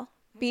pen pal.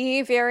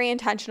 Be very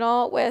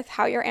intentional with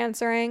how you're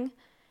answering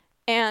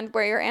and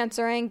where you're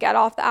answering. Get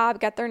off the app,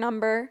 get their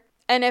number.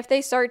 And if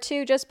they start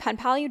to just pen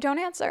pal you, don't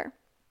answer.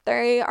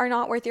 They are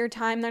not worth your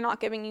time. They're not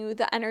giving you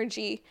the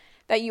energy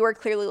that you are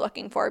clearly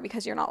looking for,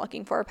 because you're not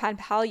looking for a pen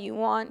pal. You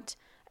want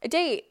a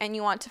date and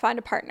you want to find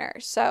a partner.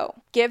 So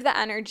give the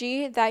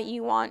energy that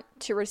you want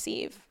to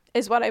receive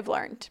is what I've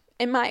learned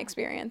in my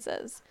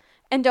experiences.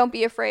 And don't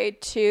be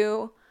afraid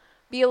to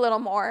be a little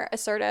more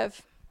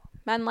assertive.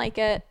 Men like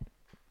it.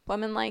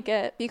 Women like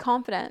it. Be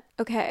confident.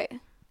 Okay. Oh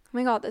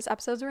my God, this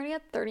episode's already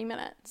at 30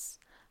 minutes.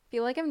 I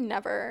feel like I've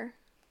never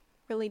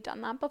really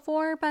done that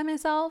before by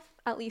myself,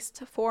 at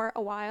least for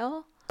a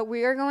while. But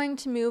we are going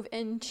to move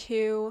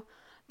into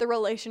the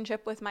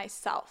relationship with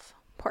myself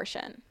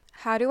portion.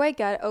 How do I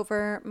get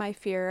over my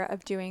fear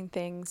of doing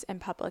things in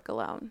public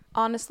alone?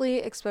 Honestly,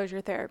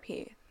 exposure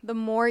therapy. The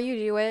more you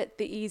do it,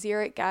 the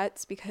easier it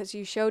gets, because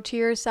you show to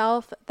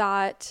yourself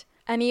that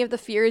any of the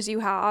fears you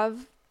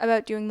have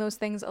about doing those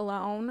things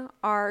alone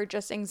are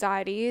just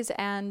anxieties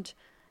and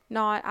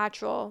not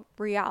actual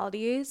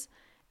realities.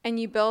 And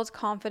you build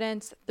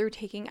confidence through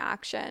taking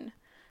action.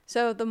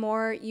 So the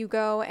more you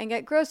go and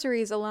get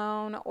groceries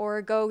alone,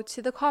 or go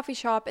to the coffee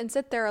shop and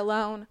sit there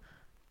alone,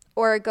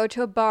 or go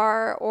to a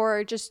bar,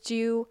 or just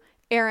do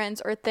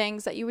errands or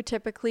things that you would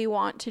typically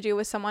want to do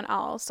with someone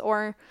else,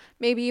 or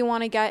maybe you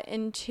want to get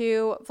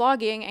into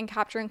vlogging and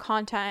capturing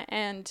content,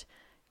 and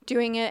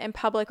doing it in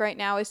public right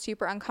now is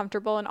super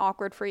uncomfortable and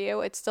awkward for you.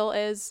 It still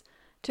is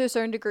to a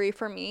certain degree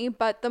for me,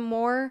 but the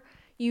more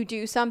you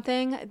do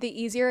something,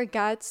 the easier it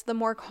gets, the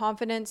more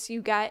confidence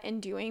you get in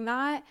doing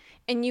that.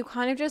 And you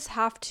kind of just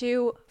have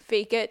to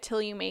fake it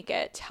till you make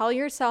it. Tell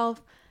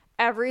yourself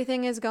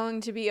everything is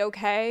going to be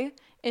okay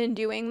in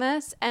doing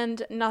this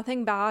and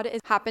nothing bad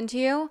is happen to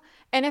you.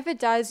 And if it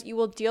does, you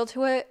will deal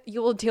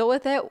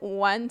with it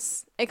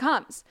once it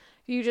comes.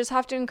 You just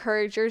have to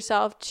encourage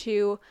yourself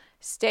to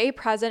stay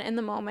present in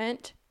the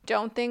moment.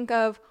 Don't think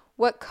of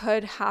what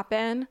could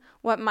happen,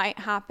 what might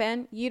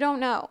happen. You don't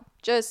know.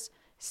 Just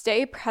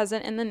stay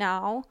present in the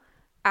now,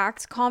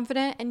 act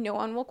confident, and no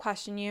one will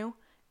question you.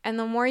 And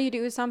the more you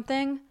do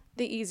something,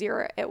 the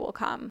easier it will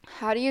come.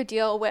 How do you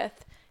deal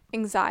with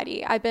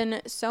anxiety? I've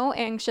been so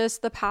anxious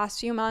the past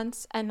few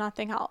months and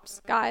nothing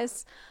helps.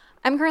 Guys,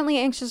 I'm currently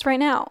anxious right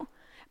now,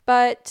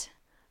 but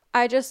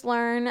I just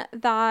learned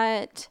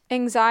that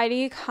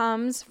anxiety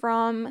comes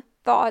from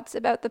thoughts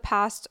about the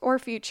past or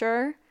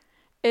future.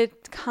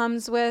 It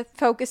comes with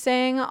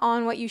focusing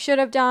on what you should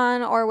have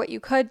done or what you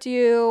could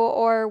do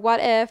or what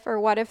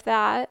if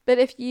that. But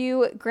if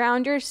you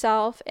ground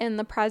yourself in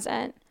the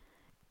present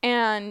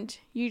and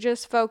you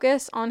just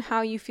focus on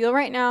how you feel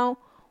right now,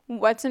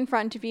 what's in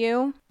front of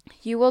you,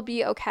 you will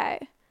be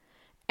okay.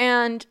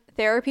 And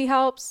therapy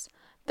helps.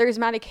 There's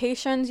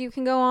medications you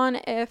can go on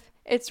if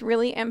it's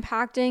really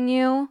impacting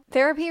you.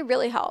 Therapy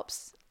really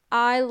helps.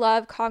 I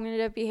love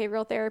cognitive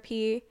behavioral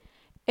therapy.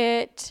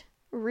 It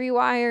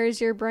rewires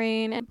your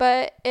brain,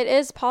 but it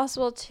is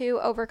possible to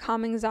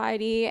overcome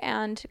anxiety,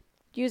 and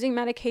using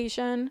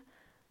medication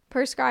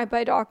prescribed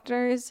by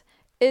doctors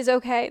is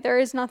okay. There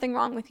is nothing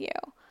wrong with you.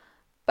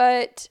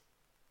 But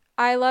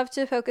I love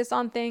to focus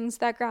on things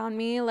that ground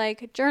me,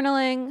 like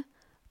journaling,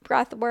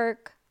 breath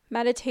work,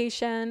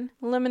 meditation,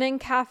 limiting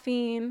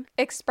caffeine,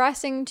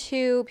 expressing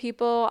to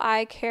people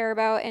I care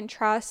about and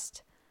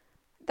trust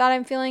that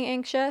I'm feeling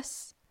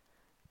anxious.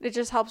 It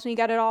just helps me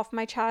get it off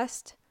my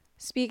chest.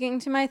 Speaking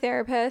to my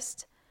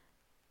therapist,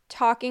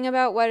 talking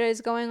about what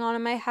is going on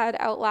in my head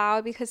out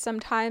loud, because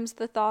sometimes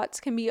the thoughts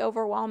can be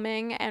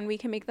overwhelming and we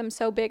can make them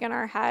so big in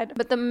our head.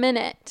 But the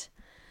minute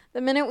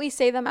we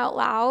say them out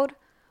loud,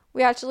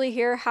 we actually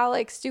hear how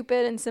like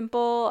stupid and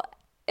simple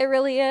it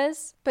really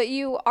is. But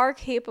you are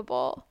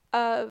capable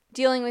of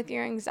dealing with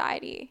your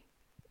anxiety.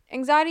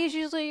 Anxiety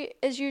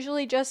is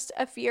usually just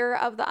a fear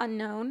of the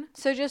unknown.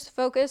 So just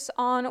focus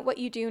on what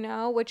you do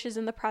know, which is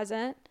in the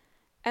present.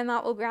 And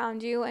that will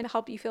ground you and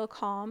help you feel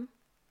calm.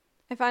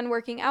 I find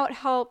working out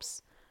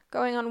helps,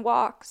 going on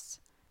walks,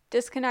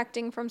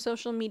 disconnecting from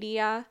social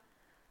media,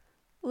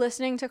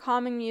 listening to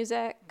calming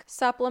music.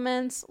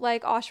 Supplements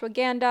like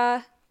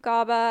ashwagandha,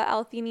 GABA,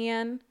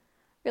 L-theanine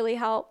really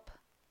help.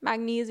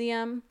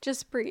 Magnesium.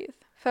 Just breathe.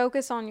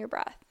 Focus on your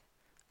breath.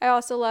 I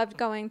also loved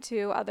going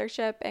to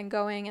Othership and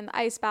going in the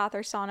ice bath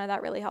or sauna.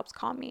 That really helps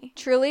calm me.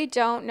 Truly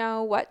don't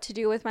know what to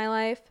do with my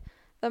life.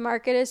 The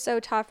market is so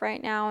tough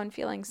right now and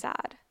feeling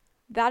sad.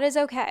 That is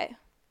okay.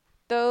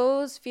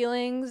 Those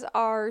feelings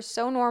are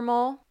so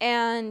normal,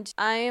 and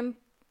I am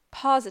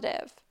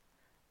positive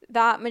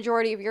that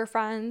majority of your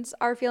friends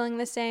are feeling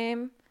the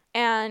same,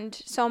 and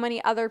so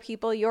many other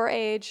people your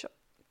age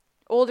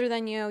older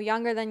than you,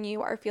 younger than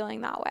you, are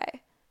feeling that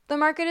way. The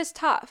market is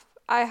tough.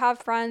 I have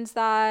friends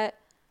that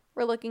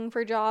were looking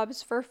for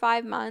jobs for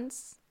 5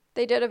 months.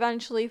 They did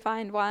eventually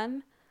find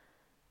one,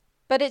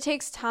 but it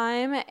takes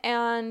time,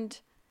 and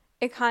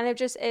it kind of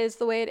just is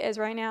the way it is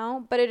right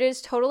now. But it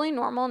is totally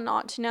normal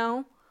not to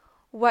know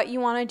what you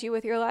want to do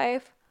with your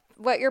life,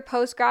 what your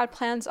post-grad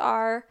plans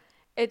are.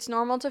 It's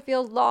normal to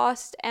feel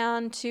lost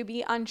and to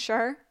be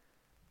unsure.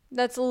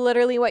 That's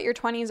literally what your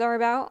 20s are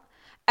about.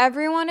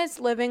 Everyone is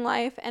living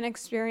life and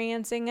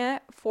experiencing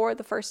it for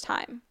the first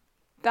time.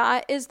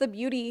 That is the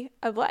beauty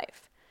of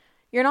life.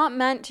 You're not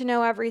meant to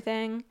know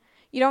everything.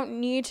 You don't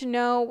need to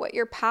know what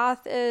your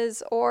path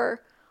is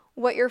or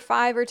what your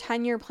 5 or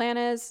 10-year plan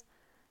is.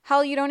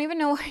 Hell, you don't even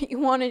know what you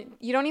want to,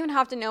 you don't even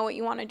have to know what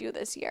you want to do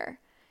this year.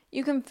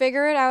 You can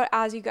figure it out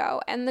as you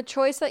go. And the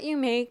choice that you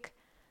make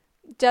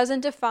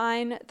doesn't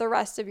define the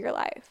rest of your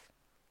life.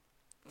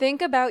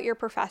 Think about your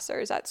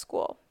professors at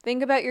school.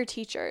 Think about your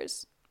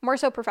teachers. More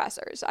so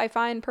professors. I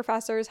find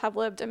professors have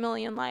lived a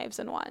million lives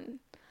in one.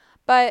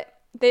 But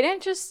they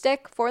didn't just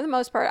stick, for the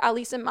most part, at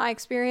least in my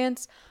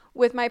experience,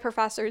 with my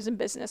professors in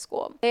business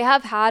school. They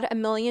have had a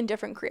million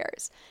different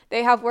careers.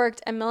 They have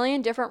worked a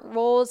million different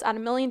roles at a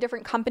million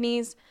different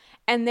companies,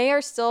 and they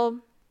are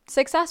still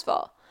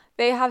successful.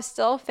 They have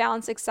still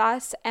found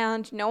success,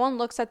 and no one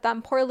looks at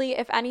them poorly.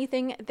 If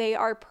anything, they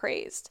are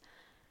praised.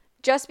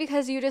 Just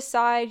because you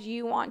decide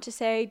you want to,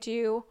 say,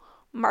 do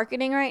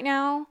marketing right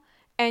now,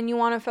 and you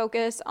want to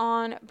focus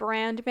on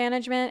brand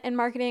management and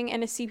marketing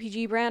and a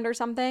CPG brand or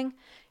something,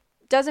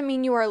 doesn't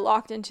mean you are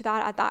locked into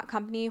that at that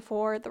company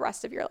for the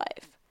rest of your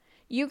life.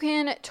 You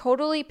can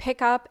totally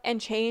pick up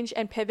and change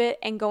and pivot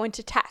and go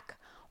into tech,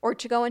 or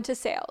to go into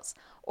sales,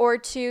 or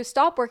to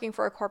stop working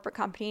for a corporate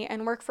company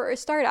and work for a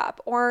startup,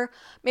 or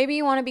maybe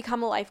you want to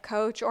become a life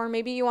coach, or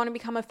maybe you want to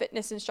become a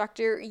fitness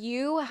instructor.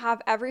 You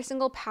have every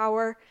single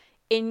power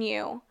in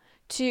you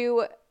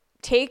to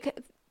take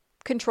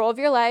control of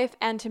your life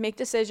and to make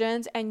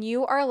decisions, and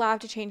you are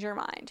allowed to change your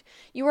mind.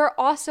 You are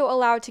also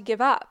allowed to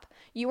give up.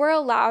 You are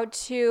allowed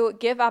to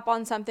give up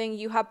on something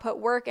you have put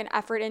work and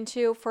effort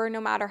into for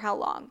no matter how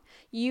long.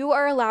 You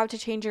are allowed to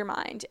change your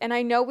mind. And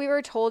I know we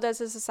were told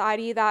as a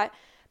society that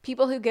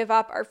people who give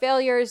up are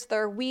failures,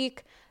 they're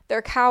weak,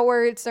 they're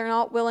cowards, they're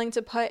not willing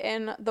to put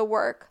in the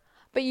work.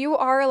 But you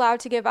are allowed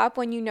to give up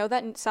when you know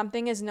that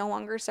something is no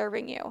longer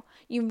serving you.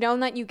 You've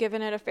known that you've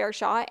given it a fair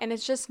shot and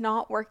it's just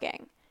not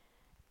working.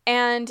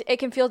 And it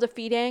can feel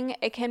defeating.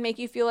 It can make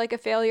you feel like a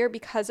failure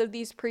because of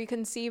these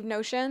preconceived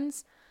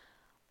notions,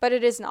 but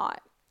it is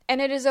not.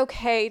 And it is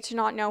okay to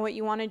not know what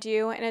you want to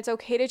do, and it's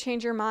okay to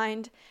change your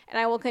mind. And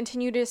I will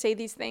continue to say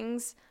these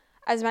things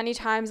as many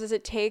times as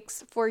it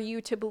takes for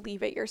you to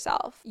believe it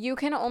yourself. You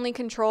can only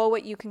control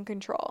what you can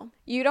control.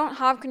 You don't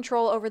have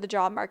control over the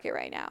job market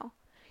right now.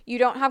 You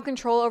don't have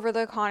control over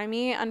the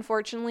economy.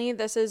 Unfortunately,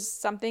 this is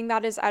something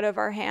that is out of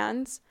our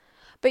hands.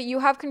 But you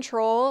have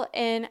control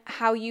in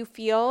how you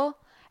feel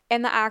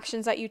and the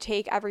actions that you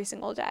take every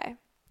single day.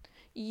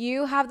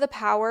 You have the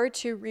power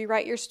to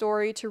rewrite your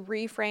story, to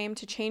reframe,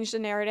 to change the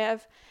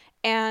narrative,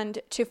 and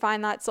to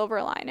find that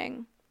silver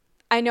lining.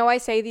 I know I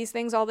say these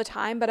things all the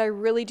time, but I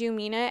really do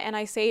mean it, and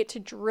I say it to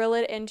drill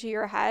it into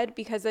your head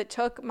because it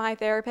took my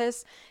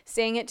therapist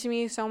saying it to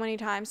me so many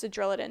times to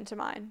drill it into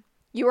mine.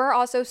 You are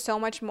also so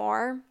much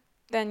more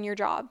than your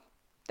job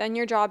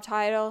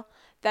title,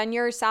 than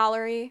your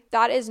salary.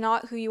 That is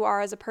not who you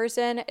are as a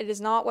person. It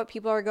is not what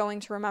people are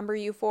going to remember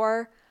you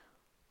for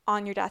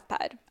on your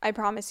deathbed. I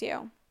promise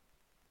you.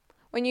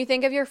 When you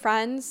think of your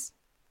friends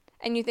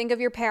and you think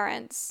of your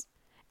parents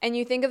and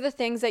you think of the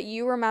things that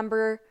you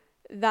remember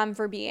them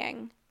for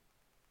being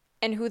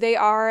and who they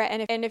are,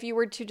 and if you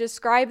were to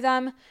describe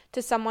them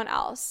to someone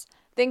else,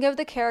 think of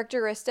the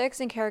characteristics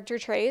and character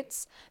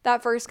traits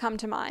that first come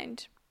to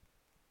mind.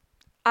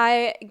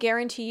 I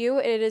guarantee you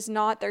it is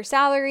not their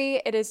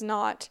salary, it is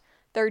not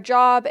their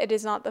job, it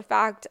is not the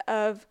fact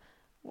of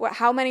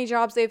how many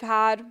jobs they've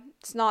had.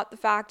 It's not the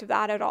fact of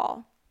that at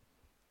all.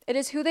 It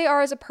is who they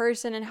are as a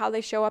person and how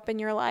they show up in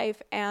your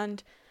life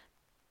and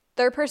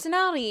their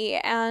personality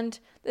and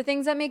the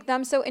things that make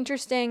them so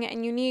interesting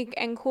and unique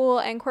and cool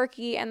and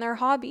quirky and their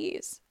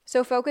hobbies.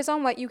 So focus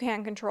on what you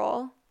can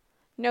control.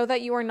 Know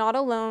that you are not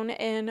alone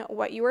in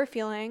what you are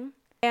feeling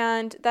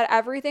and that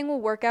everything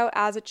will work out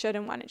as it should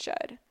and when it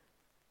should.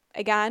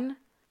 Again,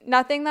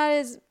 nothing that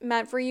is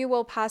meant for you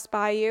will pass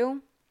by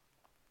you.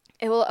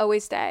 It will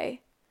always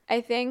stay. I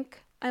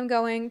think I'm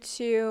going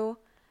to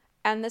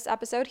end this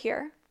episode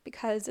here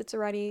because it's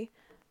already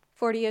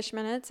 40-ish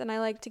minutes and I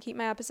like to keep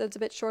my episodes a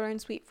bit shorter and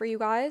sweet for you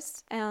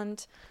guys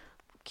and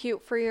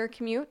cute for your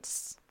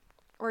commutes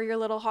or your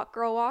little hot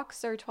girl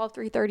walks or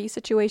 12-3:30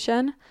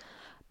 situation.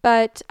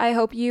 But I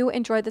hope you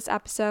enjoyed this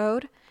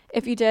episode.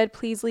 If you did,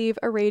 please leave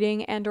a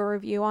rating and or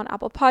review on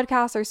Apple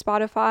Podcasts or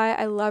Spotify.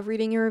 I love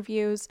reading your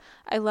reviews.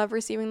 I love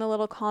receiving the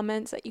little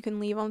comments that you can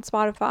leave on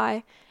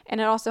Spotify,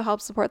 and it also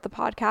helps support the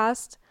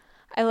podcast.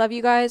 I love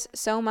you guys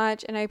so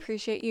much, and I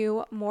appreciate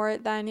you more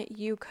than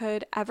you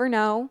could ever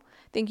know.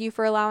 Thank you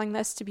for allowing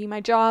this to be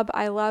my job.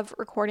 I love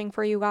recording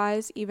for you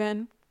guys,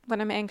 even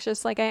when I'm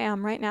anxious like I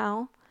am right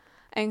now,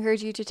 I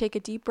encourage you to take a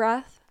deep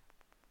breath,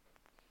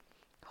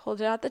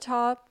 hold it at the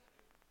top.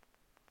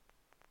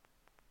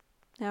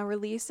 Now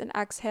release and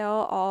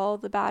exhale all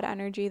the bad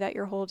energy that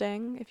you're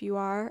holding, if you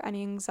are,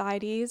 any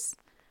anxieties,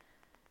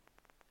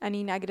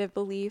 any negative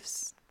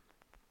beliefs.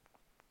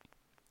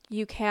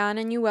 You can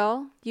and you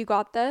will. You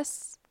got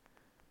this.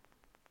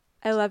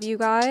 I love you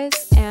guys,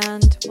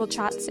 and we'll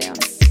chat soon.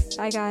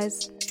 Bye,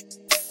 guys.